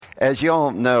As you all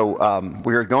know,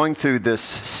 we are going through this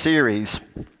series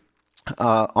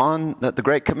on the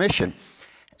Great Commission.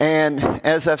 And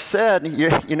as I've said,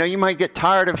 you might get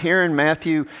tired of hearing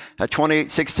Matthew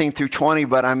 28:16 through 20,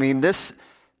 but I mean, this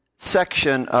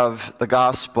section of the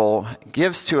gospel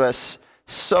gives to us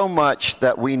so much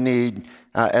that we need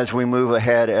as we move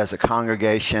ahead as a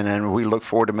congregation, and we look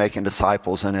forward to making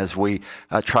disciples, and as we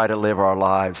try to live our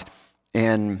lives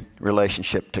in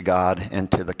relationship to God and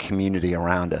to the community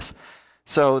around us.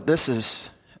 So this is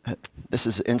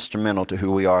instrumental to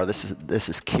who we are. This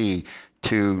is key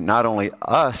to not only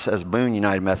us as Boone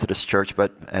United Methodist Church,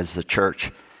 but as the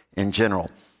church in general.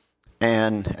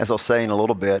 And as I'll say in a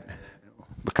little bit,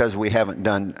 because we haven't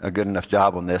done a good enough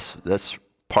job on this, that's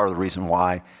part of the reason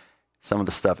why some of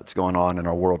the stuff that's going on in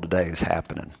our world today is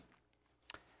happening.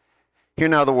 Hear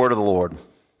now the word of the Lord.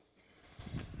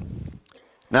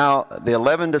 Now the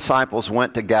 11 disciples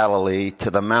went to Galilee,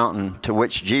 to the mountain to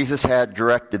which Jesus had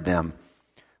directed them.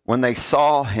 When they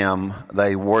saw him,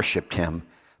 they worshipped him,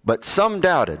 but some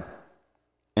doubted.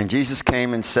 And Jesus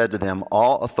came and said to them,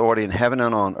 "All authority in heaven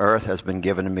and on earth has been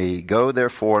given to me. Go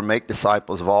therefore and make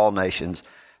disciples of all nations,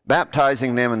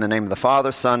 baptizing them in the name of the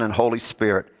Father, Son, and Holy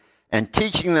Spirit, and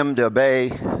teaching them to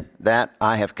obey that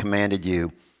I have commanded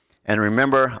you. And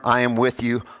remember, I am with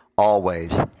you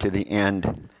always to the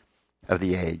end of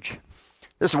the age."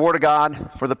 This is the word of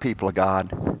God for the people of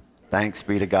God. Thanks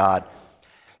be to God.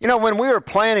 You know, when we were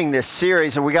planning this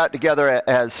series and we got together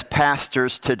as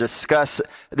pastors to discuss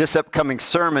this upcoming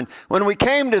sermon, when we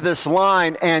came to this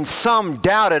line, "and some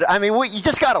doubted," I mean, you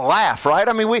just got to laugh, right?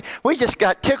 I mean, we just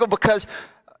got tickled because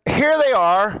here they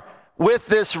are with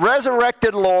this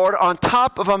resurrected Lord on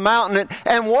top of a mountain,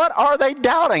 and what are they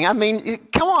doubting? I mean,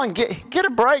 come on, get a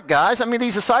break, guys. I mean,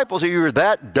 these disciples, are you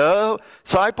that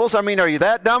disciples? I mean, are you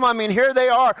that dumb? I mean, here they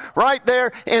are right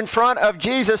there in front of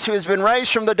Jesus who has been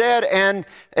raised from the dead, and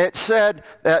it said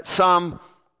that some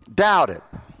doubted.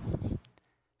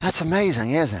 That's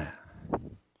amazing, isn't it?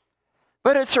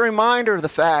 But it's a reminder of the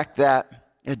fact that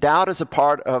doubt is a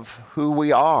part of who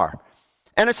we are.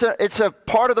 And it's a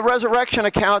part of the resurrection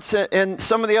accounts in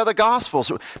some of the other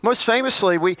Gospels. Most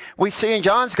famously, we see in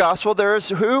John's Gospel, there's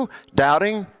who?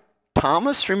 Doubting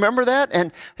Thomas, remember that?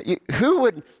 And who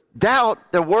would doubt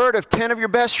the word of 10 of your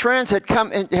best friends had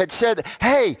come and had said,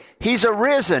 "Hey, he's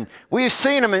arisen. We've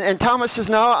seen him." And Thomas says,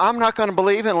 "No, I'm not going to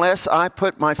believe unless I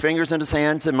put my fingers in his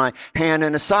hands and my hand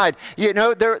in his side." You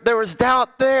know, there was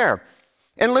doubt there.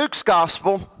 In Luke's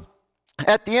Gospel,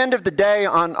 at the end of the day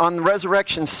on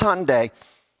Resurrection Sunday,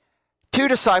 two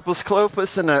disciples,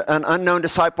 Cleopas and an unknown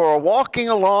disciple, are walking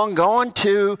along, going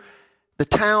to the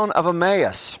town of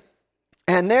Emmaus.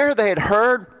 And there they had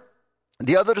heard,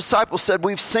 the other disciples said,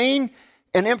 "We've seen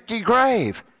an empty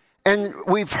grave." And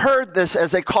we've heard this,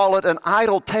 as they call it, an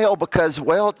idle tale, because,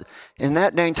 well, in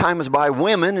that day and time it was by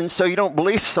women, and so you don't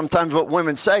believe sometimes what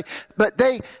women say. But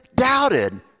they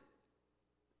doubted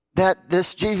that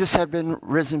this Jesus had been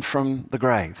risen from the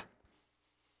grave.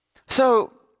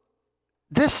 So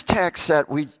this text that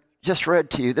we just read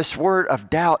to you, this word of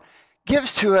doubt,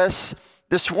 gives to us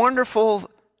this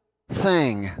wonderful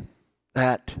thing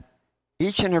that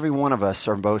each and every one of us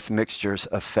are both mixtures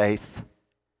of faith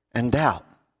and doubt.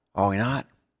 Are we not?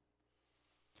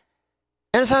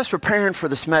 And as I was preparing for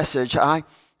this message, I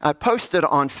posted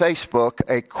on Facebook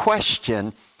a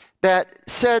question that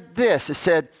said this. It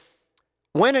said,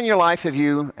 "When in your life have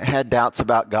you had doubts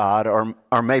about God,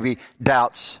 or maybe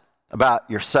doubts about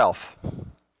yourself?"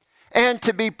 And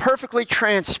to be perfectly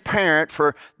transparent,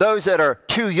 for those that are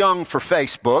too young for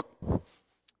Facebook,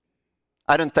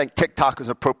 I didn't think TikTok was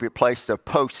an appropriate place to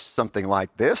post something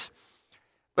like this.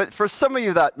 But for some of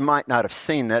you that might not have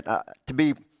seen that, to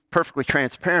be perfectly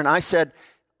transparent, I said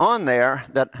on there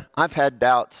that I've had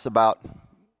doubts about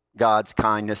God's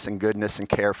kindness and goodness and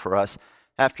care for us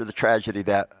after the tragedy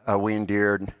that we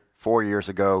endured 4 years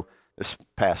ago this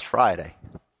past Friday.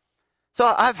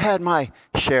 So I've had my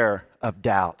share of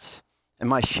doubts and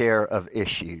my share of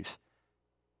issues.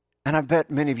 And I bet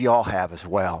many of you all have as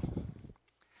well.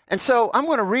 And so I'm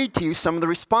going to read to you some of the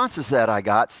responses that I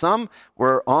got. Some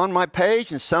were on my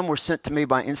page and some were sent to me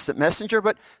by instant messenger,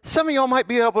 but some of y'all might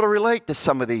be able to relate to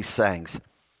some of these things.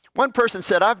 One person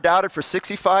said, "I've doubted for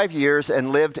 65 years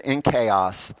and lived in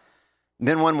chaos. And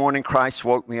then one morning Christ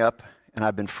woke me up and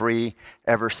I've been free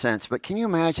ever since." But can you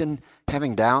imagine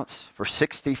having doubts for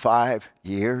 65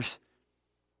 years?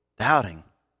 Doubting.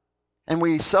 And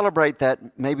we celebrate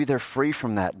that maybe they're free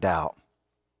from that doubt.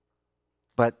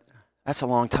 But that's a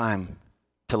long time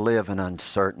to live in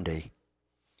uncertainty.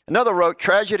 Another wrote,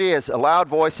 "Tragedy is a loud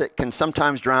voice that can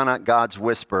sometimes drown out God's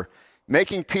whisper.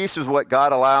 Making peace with what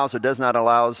God allows or does not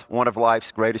allow is one of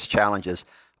life's greatest challenges.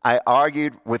 I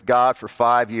argued with God for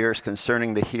 5 years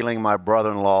concerning the healing of my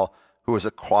brother-in-law who was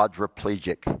a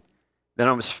quadriplegic.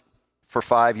 Then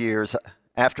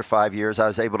after 5 years, I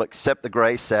was able to accept the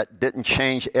grace that didn't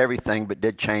change everything but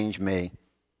did change me.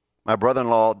 My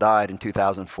brother-in-law died in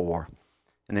 2004.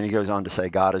 And then he goes on to say,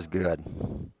 God is good.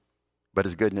 But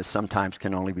his goodness sometimes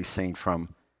can only be seen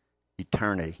from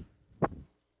eternity.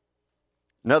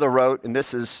 Another wrote, and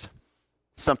this is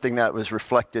something that was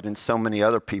reflected in so many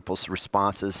other people's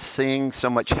responses, seeing so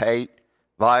much hate,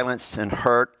 violence, and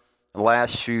hurt in the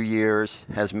last few years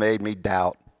has made me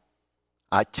doubt.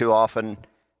 I too often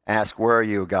ask, where are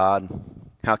you, God?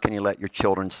 How can you let your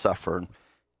children suffer? And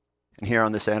here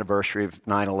on this anniversary of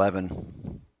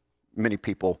 9/11, many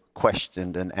people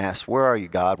questioned and asked, where are you,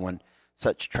 God, when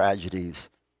such tragedies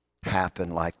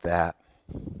happen like that?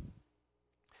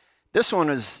 This one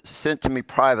is sent to me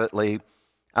privately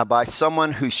by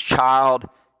someone whose child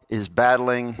is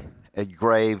battling a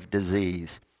grave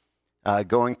disease,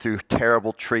 going through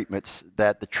terrible treatments,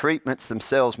 that the treatments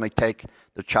themselves may take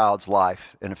the child's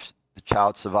life. And if the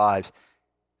child survives,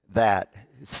 that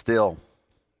still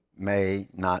may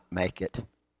not make it.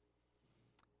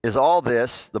 Is all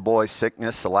this, the boy's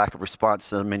sickness, the lack of response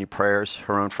to the many prayers,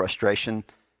 her own frustration,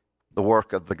 the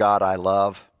work of the God I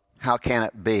love? How can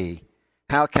it be?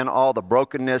 How can all the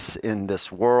brokenness in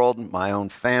this world, my own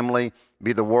family,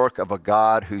 be the work of a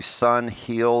God whose Son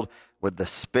healed with the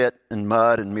spit and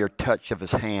mud and mere touch of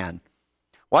his hand?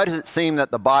 Why does it seem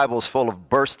that the Bible is full of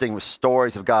bursting with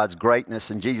stories of God's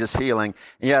greatness and Jesus' healing,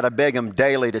 and yet I beg him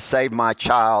daily to save my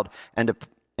child and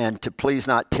to please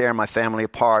not tear my family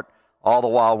apart, all the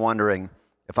while wondering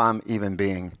if I'm even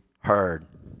being heard?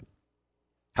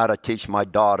 How to teach my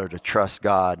daughter to trust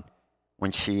God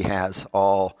when she has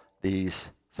all these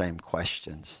same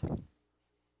questions.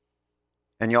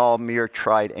 And y'all, mere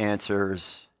trite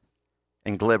answers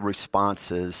and glib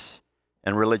responses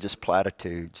and religious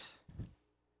platitudes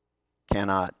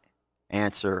cannot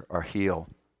answer or heal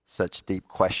such deep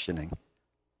questioning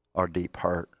or deep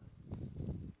hurt.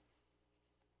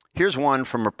 Here's one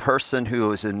from a person who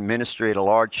was in ministry at a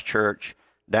large church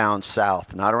down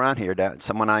south. Not around here,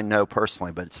 someone I know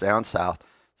personally, but it's down south,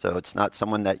 so it's not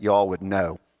someone that y'all would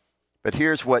know. But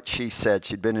here's what she said.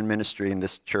 She'd been in ministry in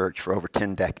this church for over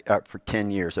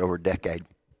 10 years, over a decade.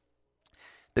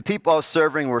 The people I was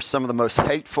serving were some of the most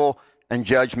hateful and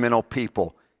judgmental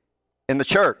people in the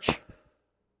church.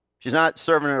 She's not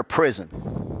serving in a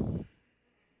prison.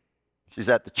 She's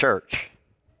at the church.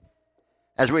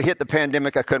 As we hit the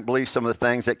pandemic, I couldn't believe some of the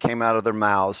things that came out of their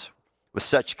mouths with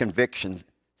such conviction,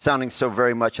 sounding so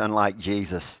very much unlike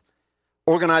Jesus.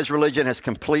 Organized religion has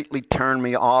completely turned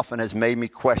me off and has made me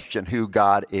question who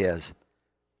God is.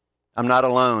 I'm not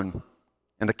alone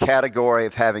in the category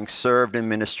of having served in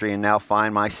ministry and now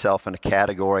find myself in a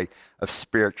category of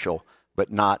spiritual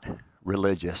but not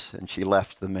religious. And she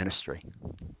left the ministry.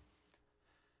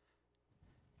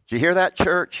 Did you hear that,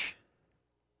 church?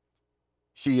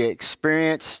 She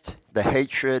experienced the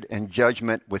hatred and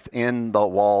judgment within the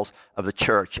walls of the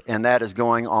church. And that is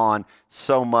going on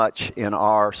so much in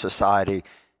our society,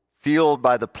 fueled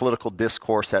by the political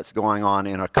discourse that's going on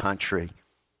in our country.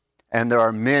 And there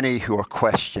are many who are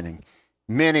questioning,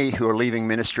 many who are leaving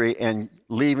ministry and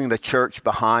leaving the church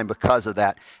behind because of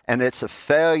that. And it's a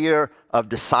failure of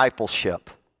discipleship.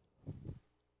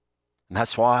 And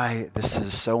that's why this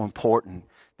is so important,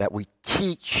 that we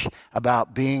teach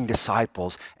about being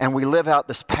disciples and we live out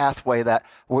this pathway that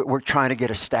we're trying to get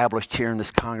established here in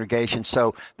this congregation,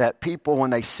 so that people,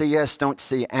 when they see us, don't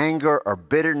see anger or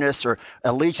bitterness or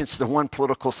allegiance to one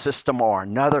political system or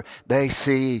another. They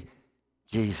see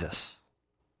Jesus.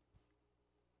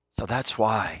 So that's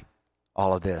why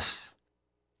all of this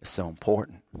is so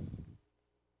important.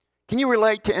 Can you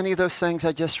relate to any of those things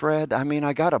I just read? I mean,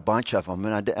 I got a bunch of them,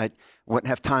 and I wouldn't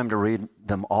have time to read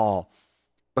them all.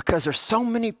 Because there's so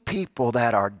many people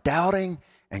that are doubting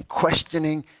and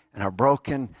questioning and are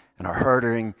broken and are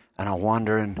hurting and are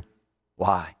wondering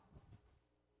why.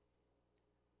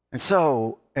 And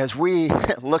so as we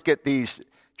look at these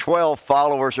 12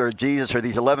 followers of Jesus, or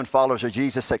these 11 followers of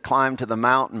Jesus that climbed to the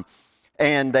mountain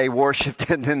and they worshiped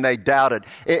and then they doubted,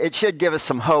 it should give us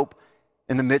some hope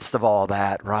in the midst of all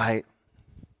that, right?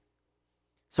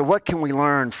 So what can we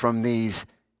learn from these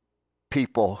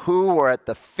people who were at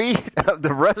the feet of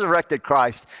the resurrected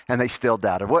Christ and they still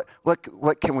doubted?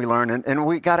 What can we learn? And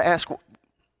we got to ask,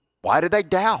 why did they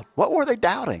doubt? What were they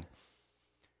doubting?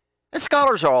 And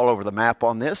scholars are all over the map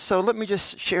on this, so let me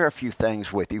just share a few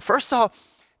things with you. First of all,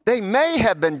 they may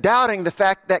have been doubting the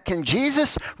fact that, can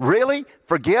Jesus really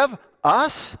forgive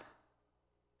us?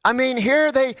 I mean,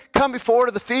 here they come before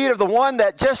to the feet of the one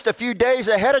that just a few days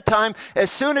ahead of time,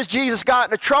 as soon as Jesus got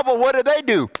into trouble, what did they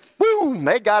do? Boom,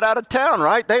 they got out of town,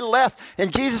 right? They left. In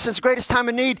Jesus' greatest time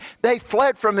of need, they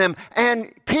fled from him.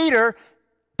 And Peter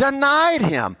denied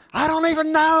him. I don't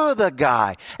even know the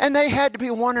guy. And they had to be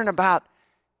wondering about,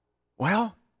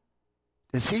 well,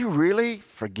 does he really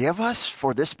forgive us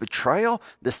for this betrayal,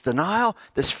 this denial,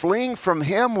 this fleeing from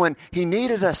him when he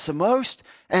needed us the most?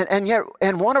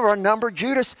 And one of our number,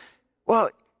 Judas, well,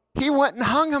 he went and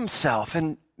hung himself,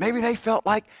 and maybe they felt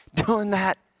like doing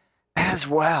that as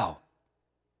well.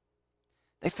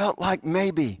 They felt like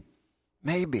maybe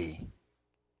they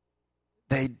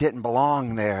didn't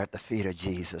belong there at the feet of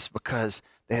Jesus because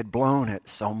they had blown it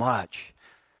so much.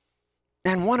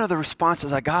 And one of the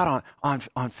responses I got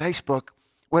on Facebook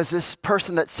was this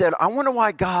person that said, I wonder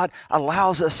why God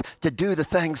allows us to do the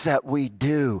things that we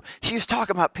do. She was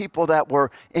talking about people that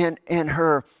were in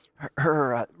her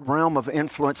realm of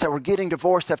influence that were getting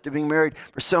divorced after being married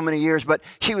for so many years. But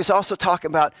she was also talking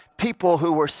about people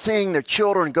who were seeing their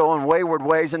children go in wayward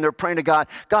ways, and they're praying to God,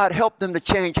 God, help them to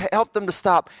change, help them to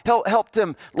stop, help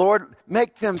them, Lord,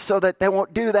 make them so that they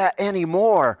won't do that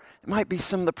anymore. It might be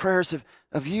some of the prayers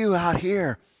of you out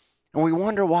here. And we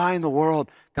wonder why in the world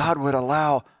God would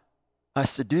allow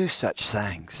us to do such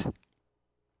things.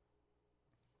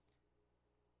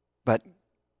 But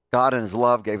God in his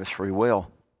love gave us free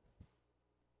will.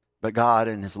 But God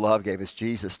in his love gave us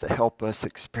Jesus to help us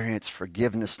experience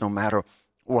forgiveness no matter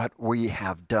what we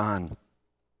have done.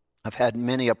 I've had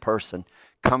many a person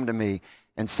come to me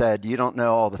and said, you don't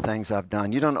know all the things I've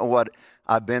done. You don't know what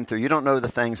I've been through. You don't know the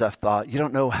things I've thought. You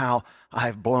don't know how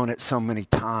I've blown it so many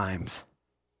times.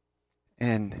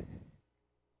 And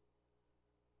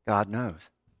God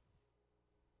knows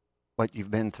what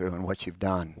you've been through and what you've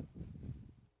done.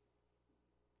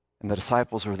 And the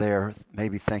disciples were there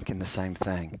maybe thinking the same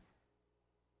thing.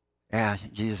 Yeah,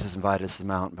 Jesus has invited us to the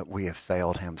mountain, but we have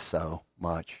failed him so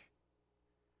much.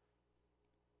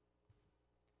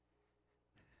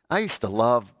 I used to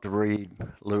love to read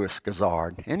Louis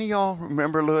Gossard. Any of y'all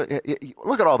remember Louis?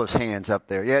 Look at all those hands up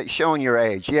there. Yeah, showing your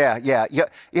age.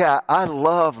 Yeah. I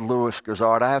love Louis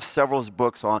Gossard. I have several of his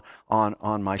books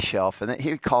on my shelf, and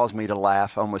he caused me to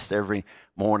laugh almost every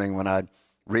morning when I'd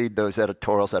read those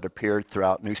editorials that appeared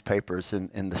throughout newspapers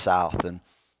in the South. And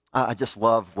I just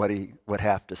love what he would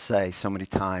have to say so many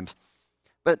times.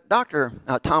 But Dr.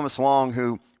 Thomas Long,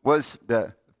 who was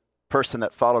the person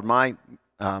that followed my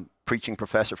preaching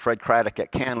professor, Fred Craddock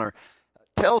at Candler,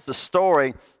 tells the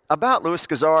story about Louis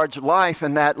Gossard's life,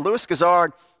 and that Louis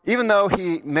Gossard, even though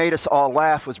he made us all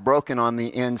laugh, was broken on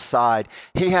the inside.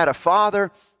 He had a father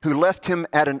who left him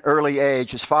at an early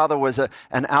age. His father was an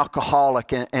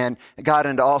alcoholic and got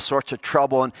into all sorts of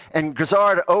trouble. And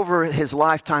Gossard, over his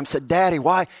lifetime, said, Daddy,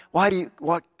 why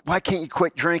can't you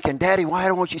quit drinking? Daddy, why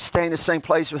don't you stay in the same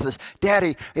place with us?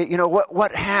 Daddy,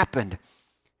 what happened?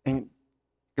 And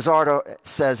Gossard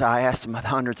says, I asked him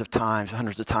hundreds of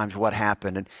times what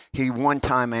happened. And he one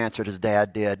time answered, his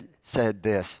dad did, said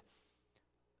this,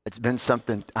 it's been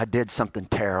something, I did something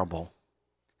terrible.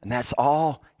 And that's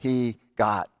all he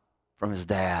got from his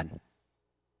dad.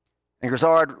 And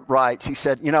Gossard writes, he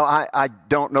said, I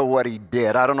don't know what he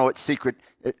did. I don't know what secret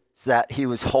that he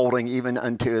was holding even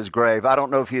unto his grave. I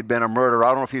don't know if he had been a murderer. I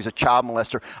don't know if he was a child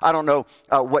molester. I don't know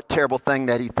what terrible thing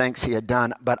that he thinks he had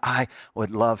done, but I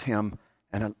would love him.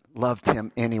 And I loved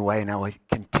him anyway, and I would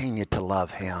continue to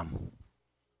love him.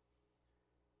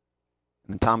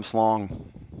 And Thomas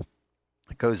Long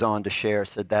goes on to share,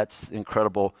 said that's the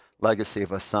incredible legacy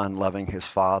of a son loving his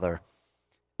father.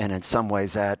 And in some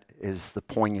ways that is the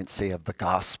poignancy of the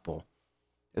gospel,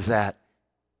 is that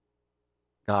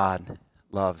God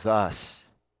loves us,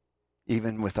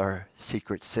 even with our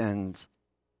secret sins,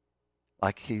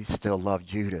 like he still loved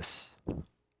Judas.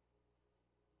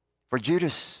 For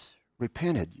Judas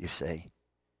repented, you see,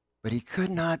 but he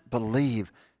could not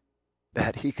believe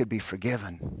that he could be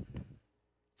forgiven.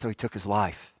 So he took his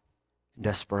life in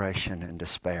desperation and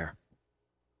despair.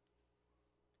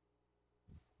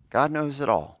 God knows it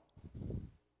all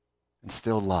and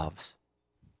still loves.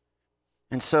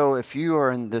 And so if you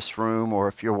are in this room or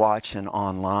if you're watching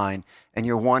online and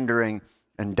you're wondering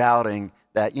and doubting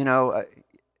that,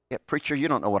 preacher, you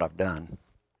don't know what I've done.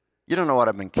 You don't know what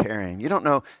I've been carrying. You don't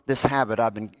know this habit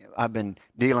I've been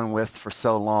dealing with for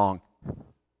so long.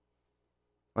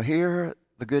 Well, hear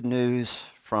the good news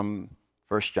from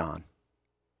 1 John.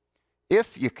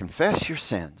 If you confess your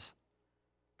sins,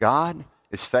 God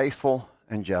is faithful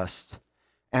and just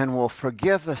and will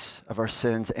forgive us of our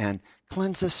sins and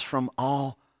cleanse us from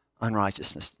all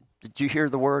unrighteousness. Did you hear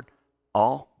the word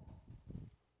all?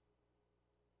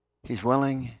 He's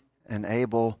willing and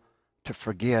able to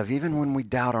forgive, even when we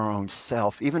doubt our own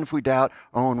self, even if we doubt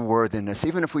our own worthiness,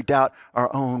 even if we doubt our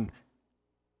own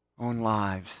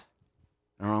lives,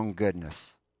 our own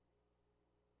goodness.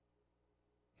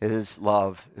 His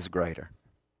love is greater.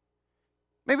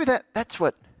 Maybe that's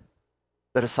what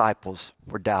the disciples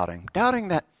were doubting. Doubting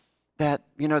that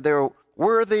they're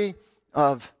worthy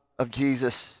of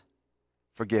Jesus'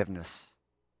 forgiveness,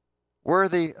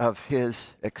 worthy of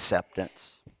his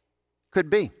acceptance. Could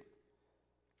be.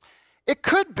 It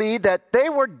could be that they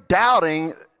were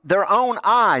doubting their own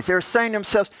eyes. They were saying to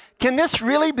themselves, can this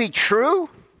really be true?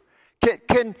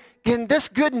 Can this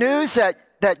good news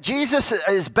that Jesus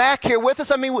is back here with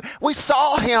us? I mean, we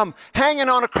saw him hanging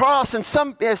on a cross and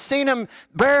some have seen him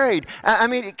buried. I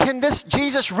mean, can this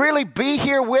Jesus really be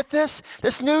here with us?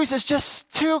 This news is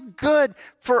just too good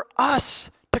for us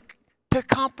to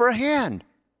comprehend.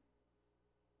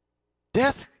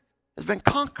 Death has been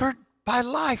conquered by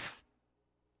life.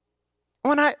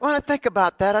 When I think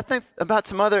about that, I think about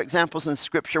some other examples in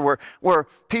Scripture where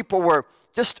people were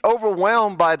just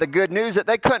overwhelmed by the good news that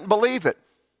they couldn't believe it.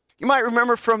 You might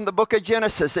remember from the book of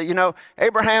Genesis that,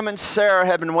 Abraham and Sarah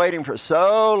had been waiting for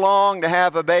so long to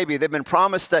have a baby. They'd been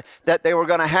promised that they were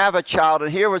going to have a child.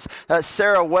 And here was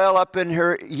Sarah well up in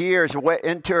her years,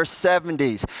 into her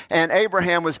 70s. And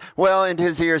Abraham was well into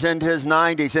his years, into his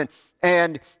 90s.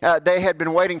 And they had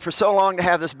been waiting for so long to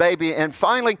have this baby. And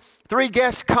finally, 3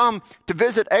 guests come to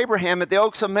visit Abraham at the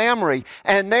Oaks of Mamre.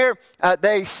 And there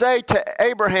they say to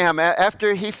Abraham,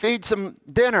 after he feeds them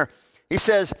dinner, he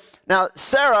says, now,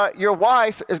 Sarah, your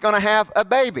wife, is going to have a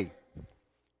baby.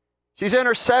 She's in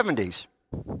her 70s.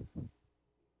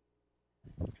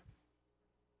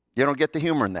 You don't get the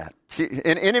humor in that.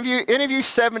 Any of you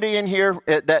 70 in here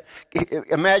that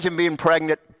imagine being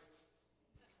pregnant?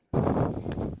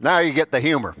 Now you get the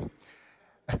humor.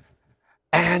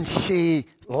 And she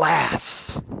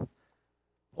laughs.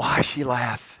 Why she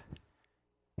laugh?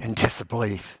 In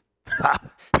disbelief.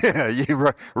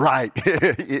 You're right.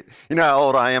 You know how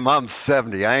old I am? I'm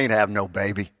 70. I ain't having no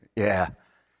baby. Yeah.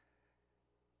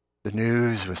 The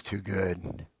news was too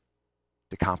good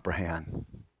to comprehend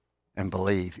and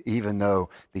believe, even though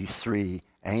these 3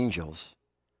 angels,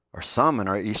 or some in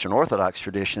our Eastern Orthodox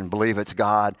tradition, believe it's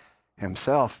God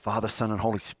himself, Father, Son, and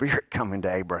Holy Spirit coming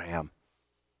to Abraham.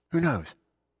 Who knows?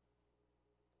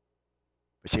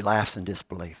 But she laughs in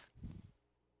disbelief.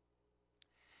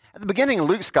 At the beginning of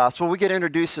Luke's gospel, we get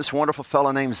introduced to this wonderful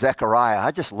fellow named Zechariah.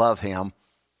 I just love him.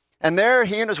 And there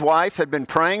he and his wife had been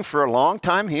praying for a long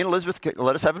time. He and Elizabeth,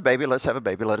 let us have a baby, let us have a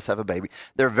baby, let us have a baby.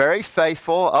 They're very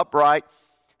faithful, upright.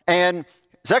 And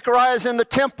Zechariah is in the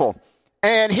temple.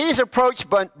 And he's approached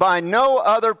by no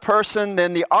other person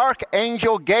than the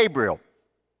archangel Gabriel.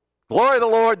 Glory of the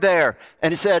Lord there.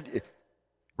 And he said,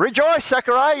 rejoice,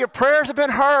 Zechariah, your prayers have been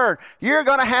heard. You're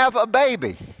going to have a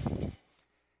baby.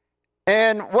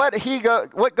 And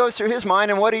what goes through his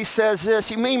mind and what he says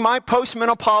is, you mean my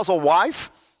postmenopausal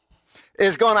wife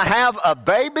is going to have a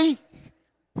baby?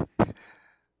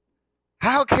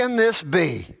 How can this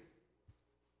be?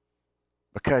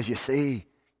 Because you see,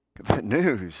 the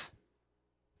news is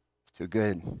too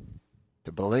good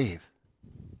to believe.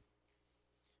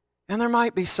 And there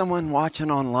might be someone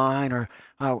watching online or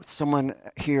someone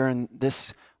here in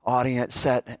this audience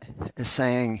that is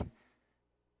saying,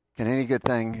 can any good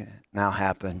thing now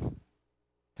happen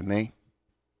to me?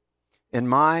 In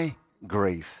my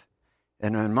grief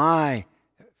and in my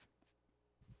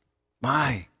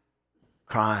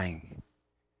crying,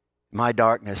 my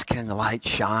darkness, can the light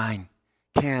shine?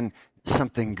 Can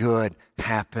something good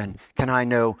happen? Can I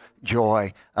know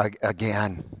joy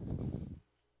again?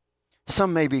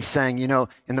 Some may be saying,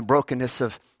 in the brokenness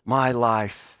of my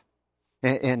life,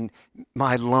 in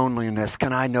my loneliness,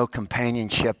 can I know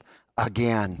companionship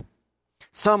again?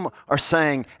 Some are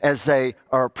saying as they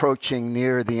are approaching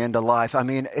near the end of life,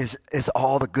 is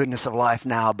all the goodness of life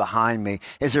now behind me?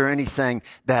 Is there anything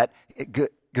that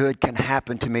good can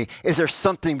happen to me? Is there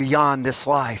something beyond this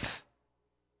life?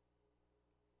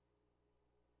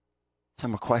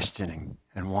 Some are questioning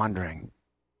and wondering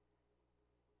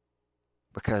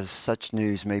because such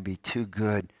news may be too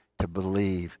good to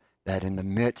believe that in the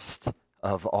midst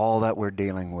of all that we're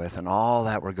dealing with and all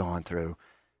that we're going through,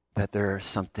 that there's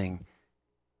something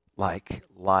like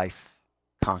life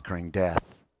conquering death,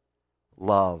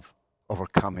 love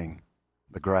overcoming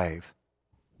the grave.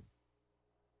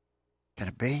 Can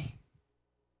it be?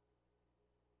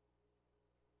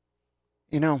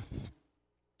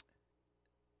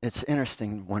 It's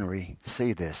interesting when we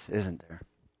see this, isn't there?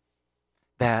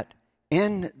 That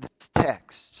in this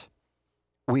text,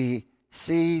 we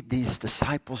see these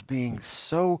disciples being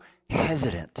so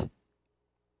hesitant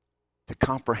to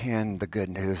comprehend the good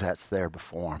news that's there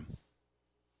before them.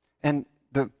 And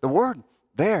the word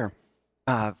there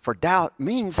for doubt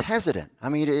means hesitant. I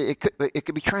mean, it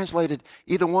could be translated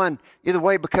either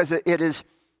way, because it is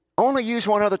only used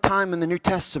one other time in the New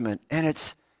Testament, and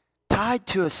it's tied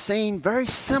to a scene very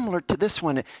similar to this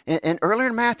one earlier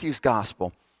in Matthew's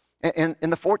gospel, in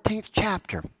the 14th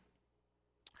chapter.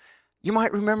 You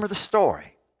might remember the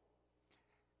story.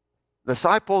 The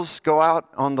disciples go out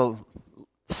on the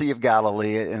Sea of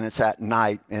Galilee, and it's at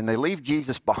night, and they leave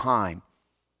Jesus behind.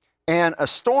 And a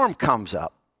storm comes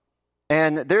up,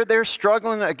 and they're there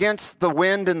struggling against the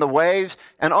wind and the waves,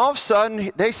 and all of a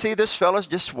sudden they see this fellow's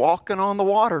just walking on the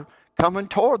water coming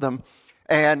toward them.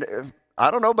 And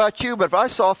I don't know about you, but if I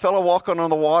saw a fellow walking on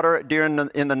the water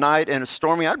in the night and it's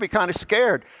stormy, I'd be kind of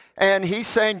scared. And he's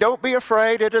saying, "Don't be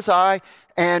afraid, it is I."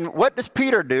 And what does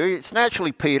Peter do? It's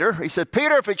naturally Peter. He said,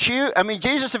 "Peter,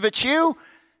 Jesus, if it's you,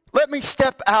 let me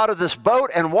step out of this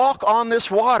boat and walk on this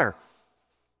water."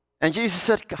 And Jesus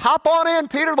said, "Hop on in,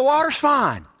 Peter, the water's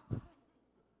fine."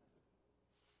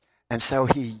 And so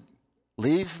he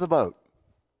leaves the boat.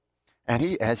 And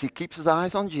as he keeps his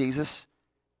eyes on Jesus,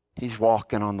 he's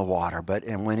walking on the water.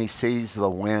 And when he sees the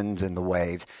wind and the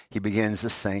waves, he begins to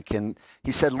sink. And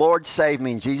he said, "Lord, save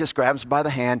me." And Jesus grabs him by the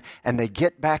hand, and they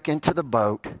get back into the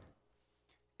boat.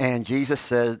 And Jesus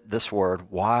said this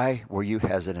word, "Why were you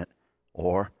hesitant?"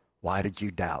 Or, "Why did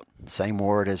you doubt?" Same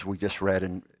word as we just read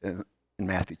in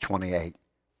Matthew 28.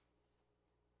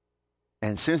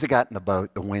 And as soon as they got in the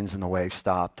boat, the winds and the waves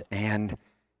stopped, and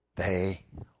they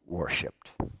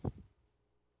worshiped.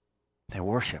 They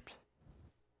worshiped.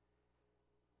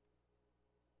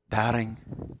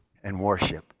 Doubting and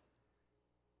worship.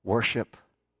 Worship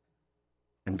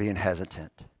and being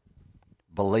hesitant.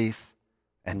 Belief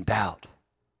and doubt,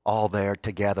 all there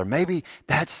together. Maybe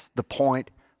that's the point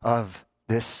of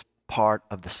this part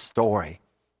of the story,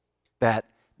 that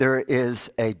there is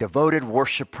a devoted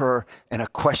worshiper and a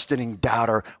questioning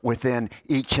doubter within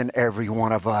each and every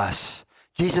one of us.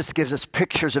 Jesus gives us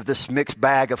pictures of this mixed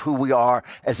bag of who we are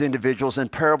as individuals in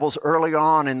parables early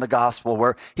on in the gospel,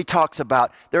 where he talks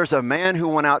about there's a man who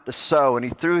went out to sow, and he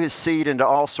threw his seed into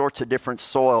all sorts of different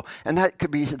soil. And that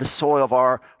could be the soil of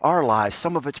our lives.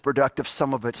 Some of it's productive,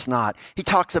 some of it's not. He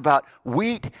talks about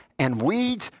wheat and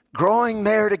weeds growing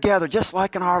there together, just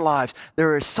like in our lives.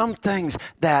 There are some things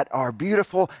that are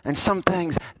beautiful and some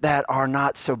things that are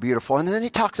not so beautiful. And then he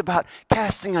talks about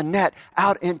casting a net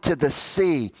out into the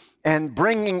sea and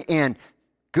bringing in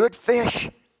good fish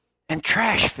and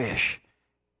trash fish.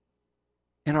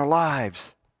 In our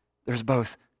lives, there's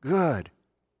both good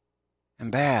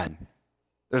and bad.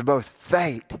 There's both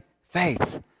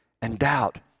faith and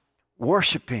doubt,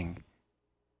 worshiping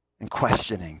and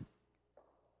questioning,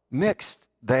 mixed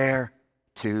there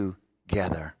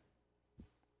together.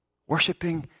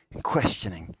 Worshiping and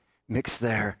questioning mixed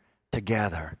there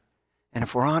together. And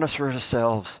if we're honest with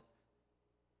ourselves,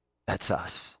 that's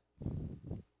us.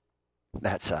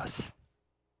 That's us.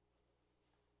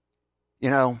 You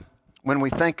know, when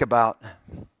we think about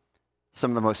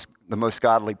some of the most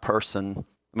godly person,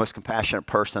 the most compassionate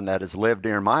person that has lived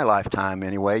during my lifetime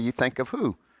anyway, you think of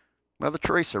who? Mother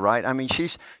Teresa, right? I mean,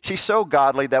 she's so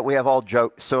godly that we have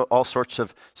all sorts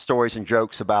of stories and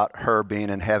jokes about her being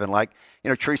in heaven. Like,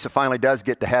 Teresa finally does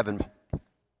get to heaven.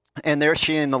 And there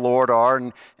she and the Lord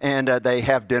are, and they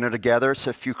have dinner together. It's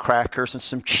a few crackers and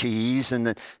some cheese.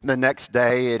 And the next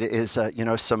day it is,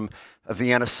 some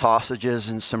Vienna sausages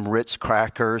and some Ritz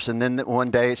crackers. And then one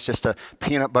day it's just a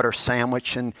peanut butter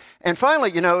sandwich. And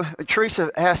finally,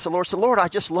 Teresa asked the Lord, said, "Lord, I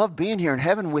just love being here in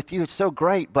heaven with you. It's so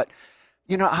great. But,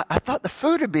 I thought the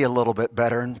food would be a little bit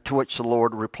better." And to which the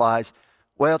Lord replies,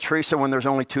 "Well, Teresa, when there's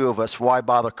only two of us, why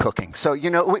bother cooking?" So,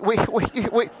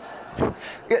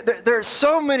 there's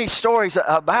so many stories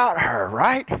about her,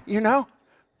 right?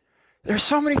 There's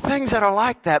so many things that are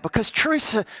like that, because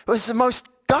Teresa was the most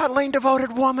godly and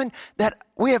devoted woman that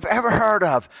we have ever heard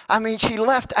of. I mean, she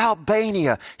left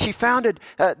Albania. She founded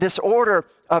this order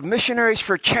of Missionaries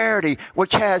for Charity,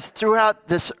 which has throughout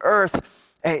this earth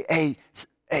a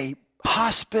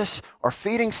hospice or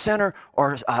feeding center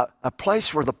or a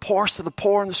place where the poorest of the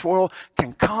poor in this world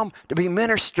can come to be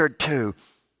ministered to.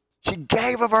 She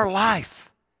gave of her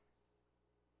life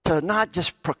to not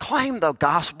just proclaim the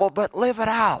gospel, but live it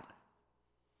out.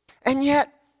 And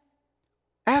yet,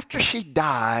 after she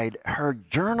died, her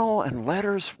journal and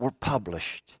letters were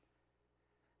published.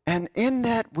 And in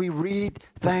that we read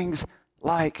things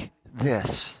like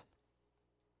this.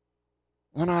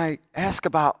 When I ask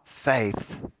about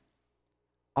faith,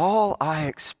 all I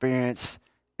experience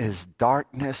is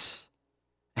darkness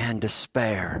and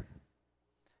despair.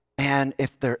 And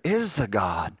if there is a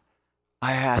God,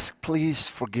 I ask, please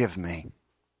forgive me.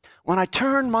 When I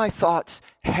turn my thoughts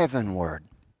heavenward,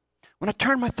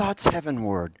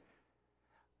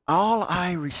 all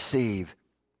I receive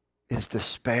is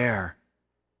despair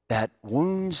that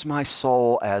wounds my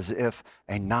soul as if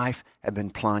a knife had been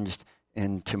plunged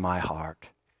into my heart.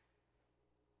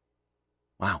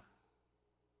 Wow.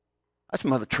 That's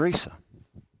Mother Teresa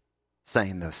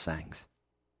saying those things.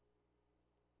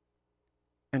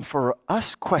 And for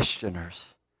us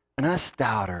questioners and us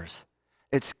doubters,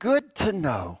 it's good to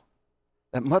know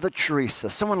that Mother Teresa,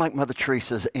 someone like Mother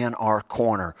Teresa, is in our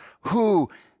corner, who,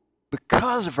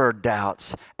 because of her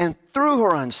doubts and through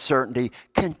her uncertainty,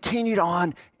 continued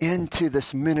on into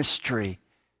this ministry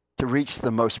to reach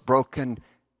the most broken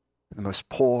and the most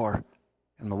poor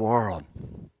in the world.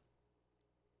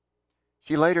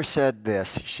 She later said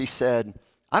this. She said,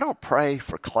 I don't pray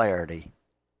for clarity.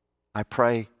 I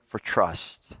pray for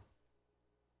trust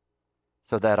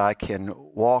so that I can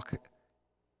walk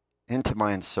into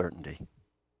my uncertainty.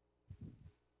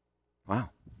 Wow.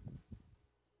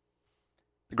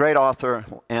 The great author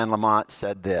Anne Lamott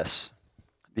said this: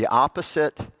 the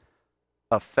opposite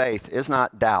of faith is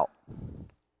not doubt,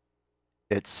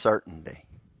 it's certainty.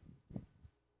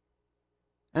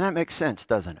 And that makes sense,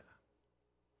 doesn't it?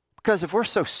 Because if we're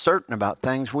so certain about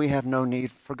things, we have no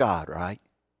need for God, right?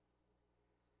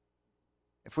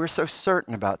 If we're so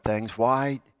certain about things,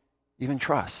 why even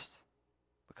trust?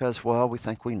 Because, well, we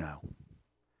think we know.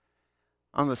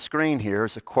 On the screen here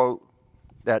is a quote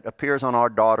that appears on our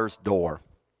daughter's door.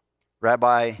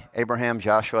 Rabbi Abraham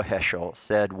Joshua Heschel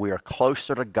said, we are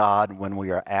closer to God when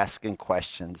we are asking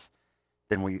questions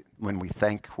than when we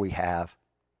think we have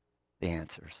the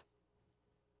answers.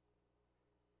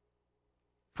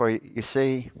 For you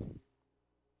see,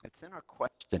 it's in our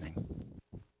questioning,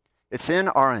 it's in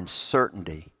our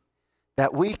uncertainty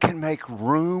that we can make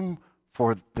room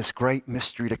for this great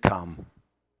mystery to come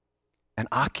and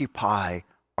occupy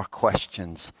our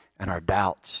questions and our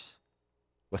doubts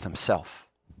with Himself.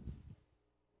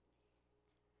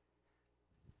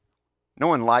 No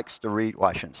one likes to read, well,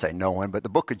 I shouldn't say no one, but the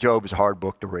book of Job is a hard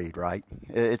book to read, right?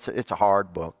 It's a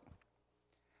hard book.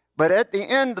 But at the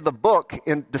end of the book,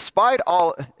 despite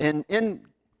all, in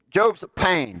Job's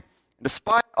pain,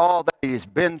 despite all that he's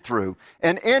been through,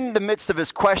 and in the midst of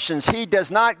his questions, he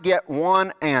does not get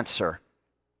one answer.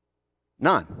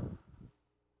 None.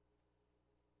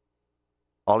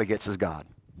 All he gets is God.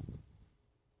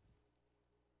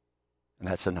 And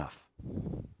that's enough.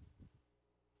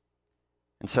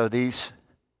 And so these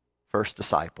first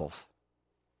disciples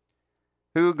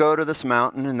who go to this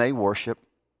mountain and they worship,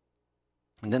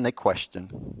 and then they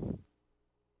question,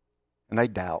 and they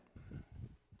doubt,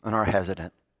 and are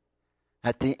hesitant.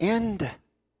 At the end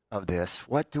of this,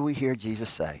 what do we hear Jesus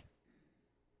say?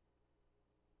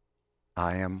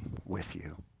 I am with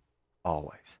you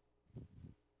always.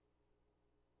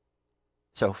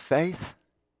 So faith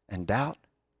and doubt,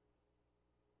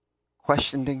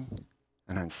 questioning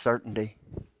and uncertainty,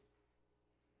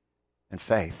 and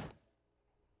faith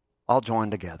all join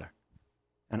together.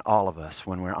 And all of us,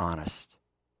 when we're honest.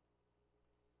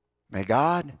 May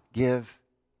God give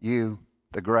you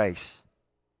the grace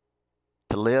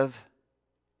to live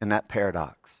in that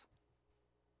paradox.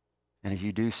 And as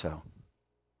you do so,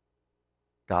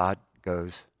 God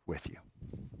goes with you.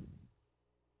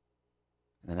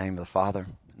 In the name of the Father,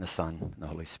 and the Son, and the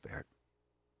Holy Spirit.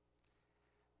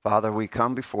 Father, we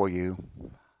come before you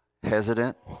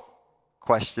hesitant,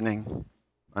 questioning,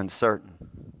 uncertain.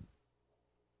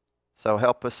 So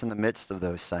help us in the midst of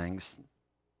those things,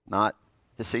 not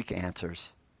to seek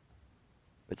answers,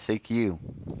 but seek you,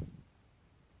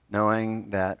 knowing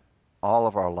that all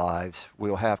of our lives we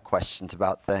will have questions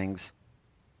about things.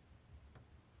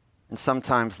 And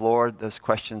sometimes, Lord, those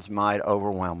questions might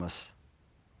overwhelm us.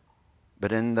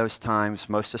 But in those times,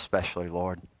 most especially,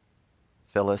 Lord,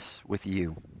 fill us with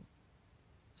you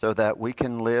so that we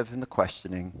can live in the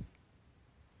questioning,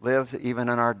 live even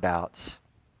in our doubts,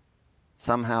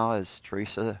 somehow, as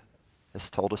Teresa has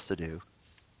told us to do,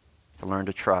 to learn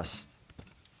to trust.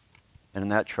 And in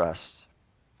that trust,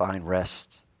 find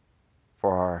rest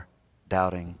for our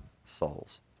doubting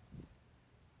souls.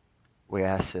 We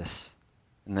ask this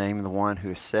in the name of the one who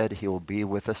has said he will be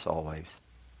with us always,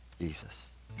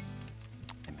 Jesus.